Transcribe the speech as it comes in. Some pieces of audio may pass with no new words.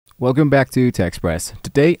Welcome back to TechExpress.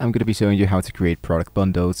 Today I'm going to be showing you how to create product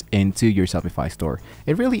bundles into your Shopify store.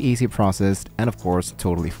 A really easy process and of course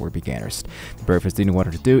totally for beginners. The very first thing you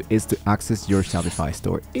want to do is to access your Shopify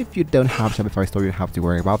store. If you don't have Shopify store, you don't have to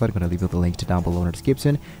worry about that. I'm going to leave you the link down below in the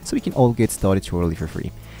description so we can all get started totally for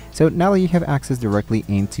free. So now that you have access directly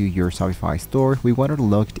into your Shopify store, we want to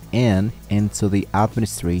log in into the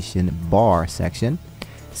administration bar section.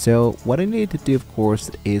 So what I need to do, of course,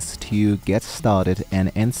 is to get started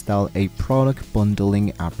and install a product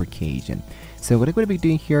bundling application. So what I'm going to be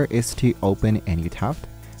doing here is to open a new tab.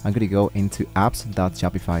 I'm going to go into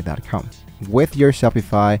apps.shopify.com. With your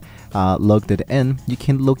Shopify logged in, you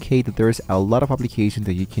can locate that there's a lot of applications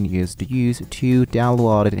that you can use to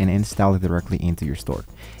download it and install it directly into your store.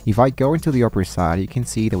 If I go into the upper side, you can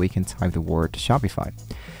see that we can type the word Shopify.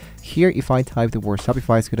 Here, if I type the word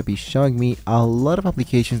Shopify, it's going to be showing me a lot of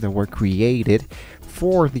applications that were created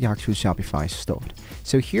for the actual Shopify store.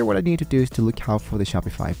 So here, what I need to do is to look out for the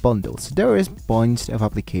Shopify bundles. There is a bunch of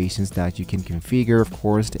applications that you can configure, of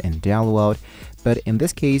course, and download. But in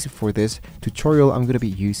this case, for this tutorial, I'm going to be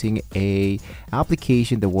using a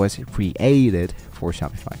application that was created for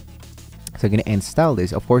Shopify. So I'm going to install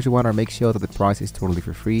this. Of course, you want to make sure that the price is totally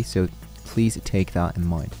for free. So please take that in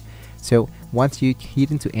mind. So once you hit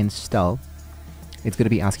into install, it's going to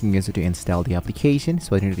be asking you to install the application.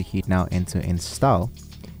 So I need to hit now into install.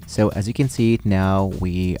 So as you can see now,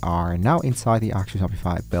 we are now inside the actual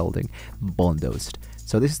Shopify building bundles.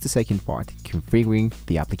 So this is the second part, configuring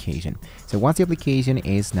the application. So once the application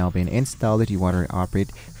is now being installed, you want to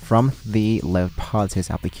operate from the left part says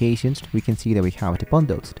applications. We can see that we have the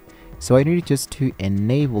bundles. So I need just to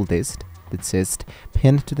enable this that says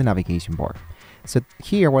pinned to the navigation bar. So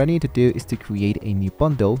here what I need to do is to create a new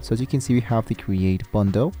bundle. So as you can see, we have the create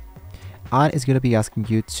bundle, and it's going to be asking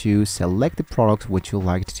you to select the product which you'd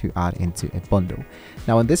like to add into a bundle.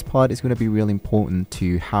 Now in this part, it's going to be really important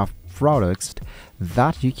to have products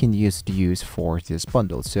that you can use for this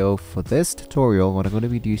bundle. So for this tutorial, what I'm going to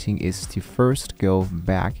be using is to first go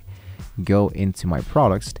into my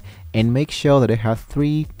products and make sure that I have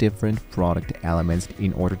 3 different product elements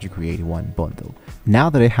in order to create one bundle. Now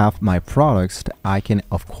that I have my products, I can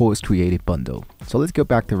of course create a bundle. So let's go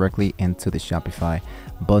back directly into the Shopify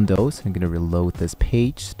bundles. I'm going to reload this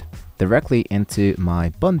page directly into my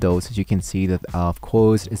bundles. As you can see that of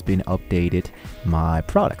course it's been updated my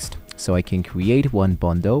products. So I can create one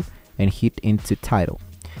bundle and hit into title.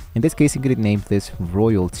 In this case, I'm going to name this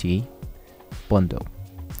royalty bundle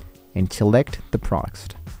and select the products.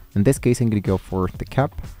 In this case, I'm going to go for the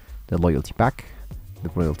cap, the loyalty pack, the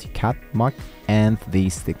royalty cat mark, and the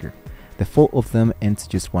sticker. The 4 of them into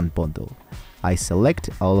just one bundle. I select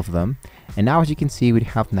all of them, and now as you can see, we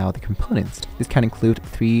have now the components. This can include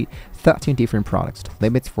 13 different products,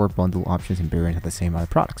 limits for bundle options and variants of the same other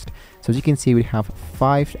products. So as you can see, we have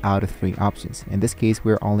 5 out of 3 options. In this case,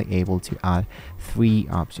 we're only able to add 3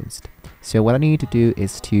 options. So what I need to do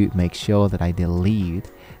is to make sure that I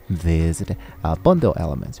delete this bundle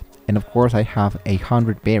element. And of course, I have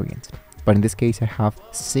 100 variants. But in this case, I have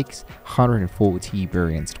 640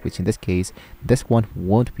 variants, which in this case, this one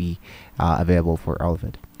won't be available for all of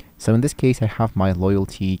it. So in this case, I have my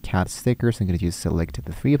loyalty cat stickers. I'm going to just select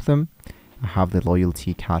the 3 of them. I have the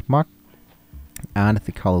loyalty cat mark and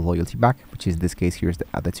the color loyalty back, which is in this case, here's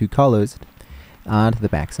the 2 colors and the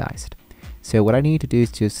back size. So what I need to do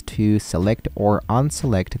is just to select or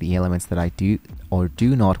unselect the elements that I do or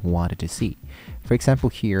do not want to see. For example,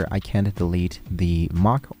 here I can't delete the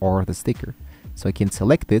mark or the sticker. So I can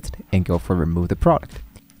select it and go for remove the product.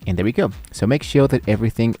 And there we go. So make sure that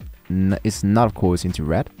everything is not of course into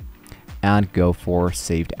red and go for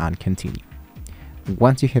saved and continue.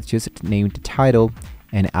 Once you have just named the title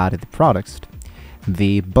and added the products,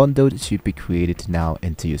 the bundle should be created now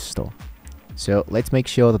into your store. So let's make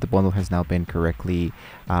sure that the bundle has now been correctly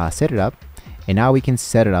set it up. And now we can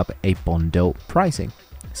set it up a bundle pricing.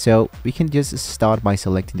 So we can just start by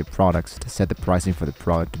selecting the products to set the pricing for the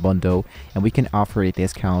product bundle, and we can offer a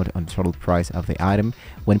discount on the total price of the item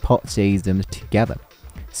when purchase them together.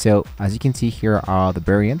 So as you can see, here are the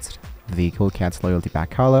variants, the Cool Cats loyalty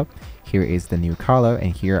back color, here is the new color,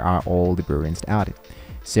 and here are all the variants added.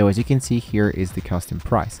 So as you can see, here is the custom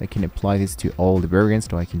price. I can apply this to all the variants,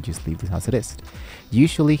 or I can just leave this as it is.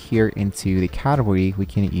 Usually here into the category, we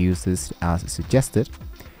can use this as suggested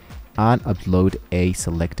and upload a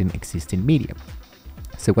selected existing medium.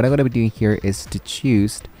 So what I'm going to be doing here is to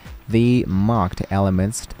choose the marked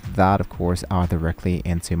elements that of course are directly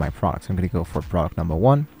into my product. So I'm going to go for product number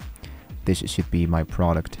 1. This should be my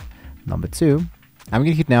product number 2. I'm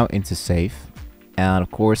going to hit now into save. And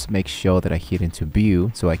of course, make sure that I hit into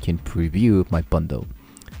view so I can preview my bundle.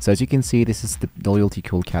 So as you can see, this is the loyalty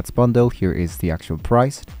cool cats bundle. Here is the actual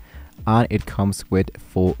price, and it comes with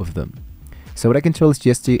 4 of them. So what I can totally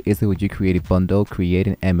suggest you is that when you create a bundle, create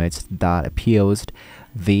an image that appeals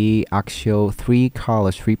the actual 3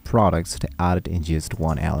 colors, 3 products to add it in just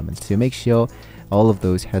one element. So make sure all of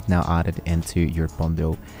those have now added into your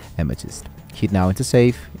bundle images. Hit now into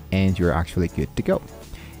save, and you're actually good to go.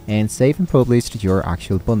 And save and publish your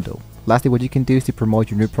actual bundle. Lastly, what you can do is to promote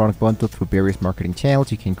your new product bundle through various marketing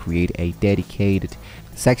channels. You can create a dedicated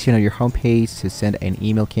section on your homepage to send an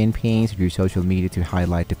email campaign to your social media to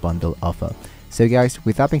highlight the bundle offer. So guys,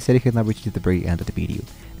 with that being said, you can now reach to the very end of the video.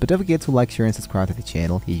 But don't forget to like, share, and subscribe to the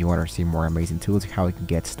channel if you want to see more amazing tools how you can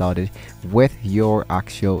get started with your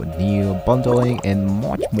actual new bundling and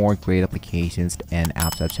much more great applications and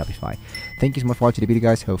apps at Shopify. Thank you so much for watching the video,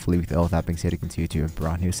 guys. Hopefully with all that being said, you can see you to a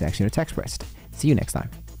brand new section of TechSpress. See you next time.